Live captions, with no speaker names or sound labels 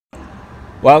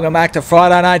Welcome back to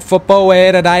Friday Night Football. We're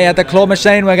here today at the claw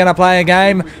machine. We're going to play a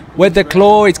game with the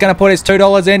claw. He's going to put his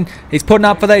 $2 in. He's putting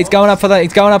up for that. He's going up for that.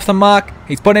 He's going up for the mark.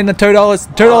 He's putting in the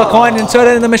 $2 coin, insert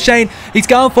it in the machine. He's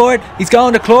going for it. He's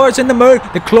going. The claw is in the move.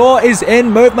 The claw is in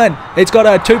movement. It's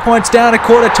got 2 points down at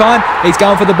quarter time. He's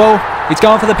going for the ball. He's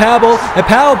going for the Powerball. The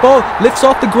Powerball lifts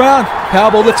off the ground.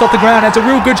 Powerball lifts off the ground. It's a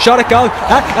real good shot at goal.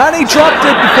 And he dropped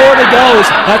it before the goals.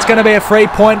 That's going to be a free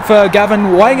point for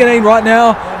Gavin Wanganeen right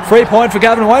now. Free point for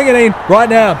Gavin Wanganeen right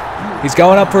now. He's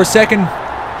going up for a second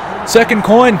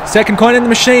coin. Second coin in the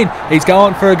machine. He's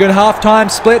going for a good halftime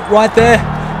split right there.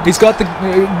 He's got the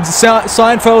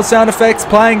Seinfeld sound effects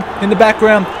playing in the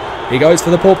background. He goes for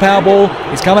the Powerball.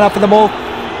 He's coming up for the ball.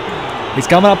 He's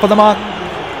coming up for the mark.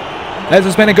 This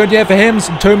has been a good year for him.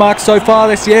 2 marks so far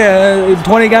this year.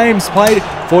 20 games played.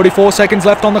 44 seconds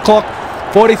left on the clock.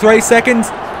 43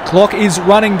 seconds. Clock is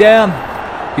running down.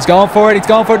 He's going for it. He's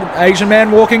going for it. Asian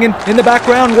man walking in the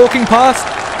background, walking past.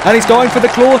 And he's going for the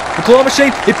claw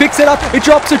machine. He picks it up. He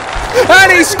drops it.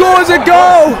 And he scores a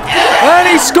goal. And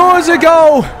he scores a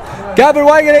goal. Gavin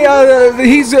Wanganeen,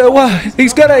 he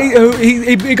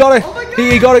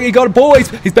got a ball.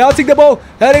 He's bouncing the ball.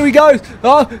 And here he goes.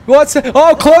 Oh,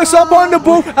 close up on the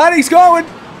ball. And he's going.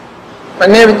 My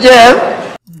name is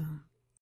Jeff.